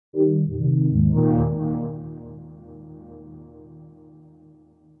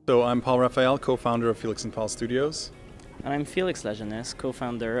So I'm Paul Raphael, co-founder of Felix Paul Studios. And I'm Felix Lejeunesse,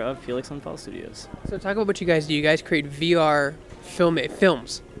 co-founder of Felix Paul Studios. So talk about what you guys do. You guys create VR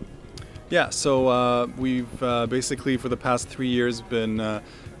films. Yeah, so we've basically for the past 3 years been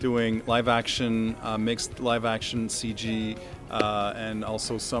doing live action, mixed live action CG, and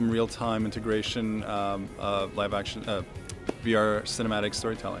also some real-time integration live action VR cinematic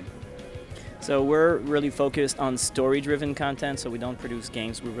storytelling. So we're really focused on story-driven content, so we don't produce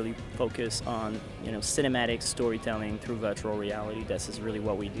games. We really focus on, cinematic storytelling through virtual reality. This is really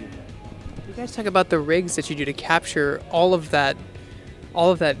what we do. You guys talk about the rigs that you do to capture all of that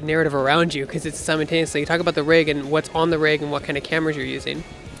narrative around you, because it's simultaneously. You talk about the rig and what's on the rig and what kind of cameras you're using.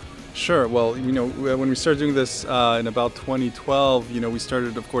 Sure. Well, when we started doing this in about 2012, we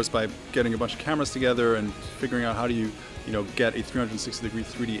started, of course, by getting a bunch of cameras together and figuring out how do you, get a 360-degree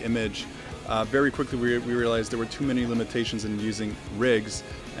 3D image. Very quickly, we realized there were too many limitations in using rigs,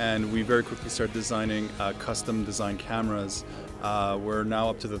 and we very quickly started designing custom design cameras. We're now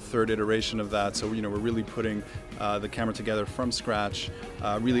up to the 3rd iteration of that, so we're really putting the camera together from scratch,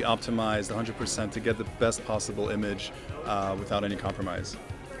 really optimized 100% to get the best possible image without any compromise.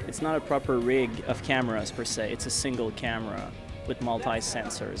 It's not a proper rig of cameras per se, it's a single camera with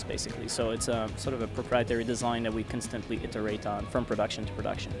multi-sensors basically. So it's a sort of a proprietary design that we constantly iterate on from production to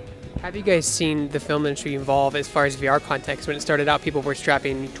production. Have you guys seen the film industry evolve as far as VR context? When it started out, people were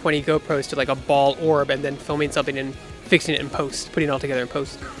strapping 20 GoPros to like a ball orb and then filming something and fixing it in post, putting it all together in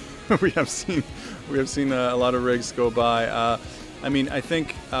post. we have seen a lot of rigs go by. I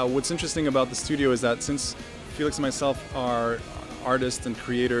think what's interesting about the studio is that since Felix and myself are artists and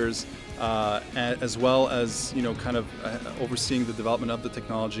creators, as well as overseeing the development of the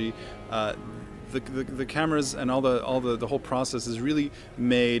technology, the cameras and the whole process is really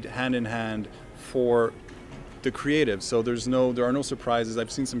made hand in hand for the creative. So there are no surprises.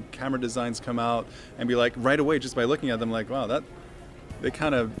 I've seen some camera designs come out and be like right away just by looking at them like, wow, that they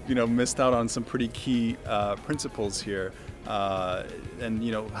kind of missed out on some pretty key principles here. And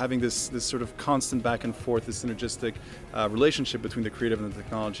having this sort of constant back and forth, this synergistic relationship between the creative and the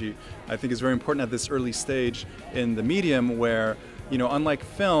technology, I think is very important at this early stage in the medium where, unlike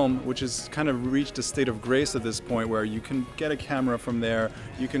film, which has kind of reached a state of grace at this point where you can get a camera from there,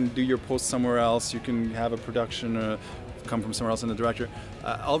 you can do your post somewhere else, you can have a production come from somewhere else in the director.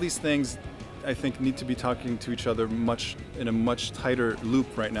 All these things I think need to be talking to each other in a much tighter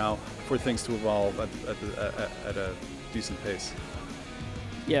loop right now for things to evolve at a decent pace.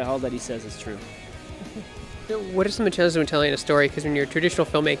 Yeah, all that he says is true. So what are some of the challenges when telling a story? Because when you're traditional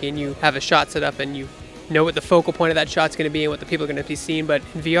filmmaking, you have a shot set up and you know what the focal point of that shot's going to be and what the people are going to be seeing. But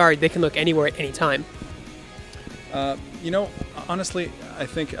in VR, they can look anywhere at any time. Honestly, I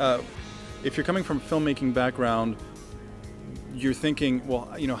think if you're coming from a filmmaking background, you're thinking, well,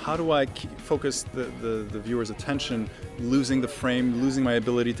 how do I focus the viewer's attention, losing the frame, losing my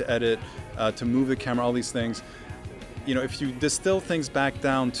ability to edit, to move the camera, all these things. If you distill things back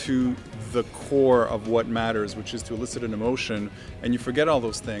down to the core of what matters, which is to elicit an emotion, and you forget all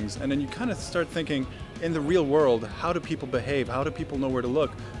those things, and then you kind of start thinking, in the real world, how do people behave? How do people know where to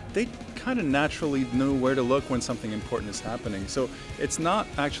look? They kind of naturally know where to look when something important is happening. So it's not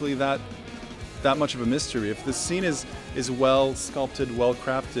actually that much of a mystery. If the scene is well sculpted, well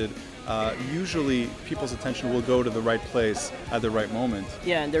crafted, usually people's attention will go to the right place at the right moment.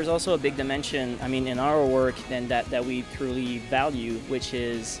 Yeah, and there's also a big dimension, in our work then that we truly value, which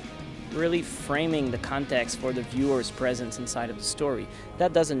is really framing the context for the viewer's presence inside of the story.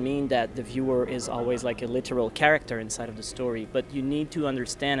 That doesn't mean that the viewer is always like a literal character inside of the story, but you need to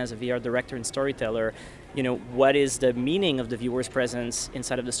understand as a VR director and storyteller, what is the meaning of the viewer's presence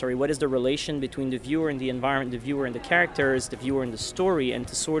inside of the story? What is the relation between the viewer and the environment, the viewer and the characters, the viewer and the story, and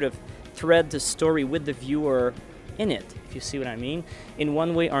to sort of thread the story with the viewer in it, if you see what I mean, in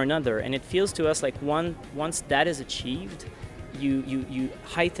one way or another. And it feels to us like once that is achieved, you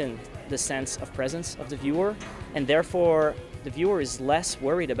heighten the sense of presence of the viewer, and therefore the viewer is less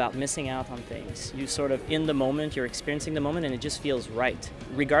worried about missing out on things. You sort of in the moment, you're experiencing the moment, and it just feels right,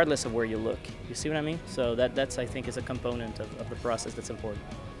 regardless of where you look. You see what I mean? So that's I think is a component of the process that's important.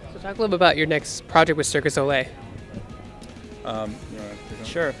 So talk a little bit about your next project with Cirque Soleil.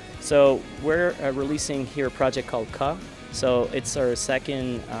 Sure. So we're releasing here a project called Ka. So it's our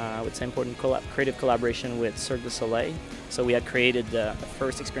second, I would say, important creative collaboration with Cirque du Soleil. So we had created the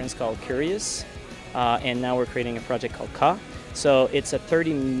first experience called Curious, and now we're creating a project called Ka. So it's a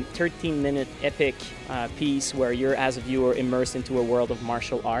 13-minute epic piece where you're, as a viewer, immersed into a world of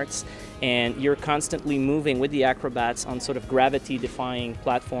martial arts. and you're constantly moving with the acrobats on sort of gravity-defying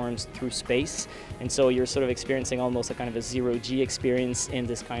platforms through space, and so you're sort of experiencing almost a kind of a zero-G experience in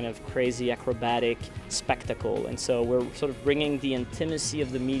this kind of crazy acrobatic spectacle. And so we're sort of bringing the intimacy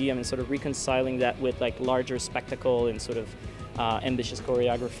of the medium and sort of reconciling that with like larger spectacle and sort of ambitious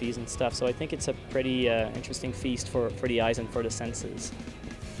choreographies and stuff. So I think it's a pretty interesting feast for the eyes and for the senses.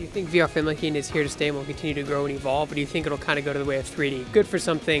 Do you think VR filmmaking is here to stay and will continue to grow and evolve, or do you think it'll kind of go to the way of 3D? Good for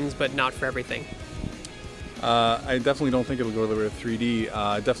some things, but not for everything. I definitely don't think it'll go the way of 3D.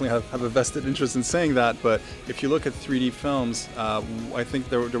 I definitely have a vested interest in saying that, but if you look at 3D films, I think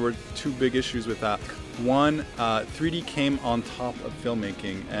there were two big issues with that. One, 3D came on top of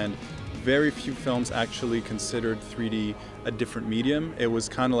filmmaking, and very few films actually considered 3D a different medium. It was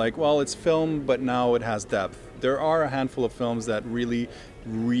kind of like, well, it's film, but now it has depth. There are a handful of films that really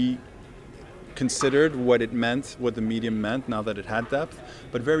reconsidered what it meant, what the medium meant now that it had depth,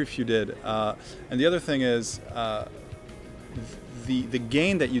 but very few did. And the other thing is, the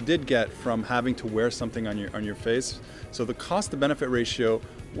gain that you did get from having to wear something on your face, so the cost to benefit ratio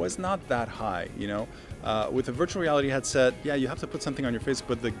was not that high, you know. With a virtual reality headset, yeah, you have to put something on your face,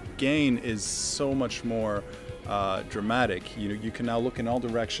 but the gain is so much more dramatic. You can now look in all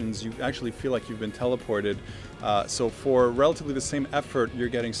directions. You actually feel like you've been teleported. So for relatively the same effort, you're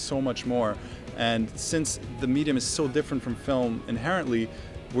getting so much more. And since the medium is so different from film inherently,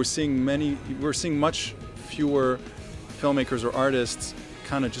 we're seeing much fewer filmmakers or artists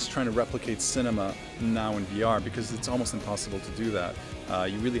kind of just trying to replicate cinema now in VR, because it's almost impossible to do that.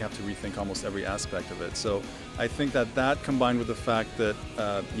 You really have to rethink almost every aspect of it. So I think that combined with the fact that,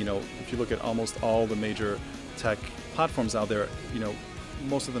 if you look at almost all the major tech platforms out there,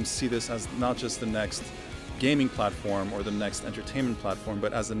 most of them see this as not just the next gaming platform or the next entertainment platform,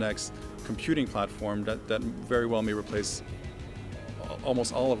 but as the next computing platform that very well may replace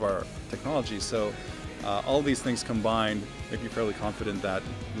almost all of our technology. So all these things combined make me fairly confident that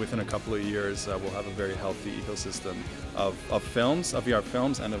within a couple of years we'll have a very healthy ecosystem of films, of VR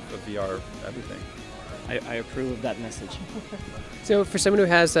films, and of VR everything. I approve of that message. So for someone who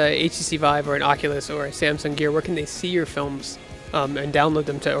has a HTC Vive or an Oculus or a Samsung Gear, where can they see your films and download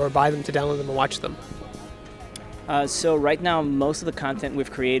them or buy them to download them and watch them? So right now, most of the content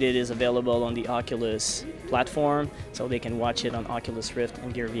we've created is available on the Oculus platform, so they can watch it on Oculus Rift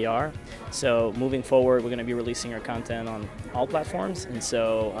and Gear VR. So moving forward, we're going to be releasing our content on all platforms, and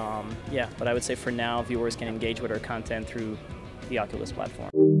so but I would say for now, viewers can engage with our content through the Oculus platform.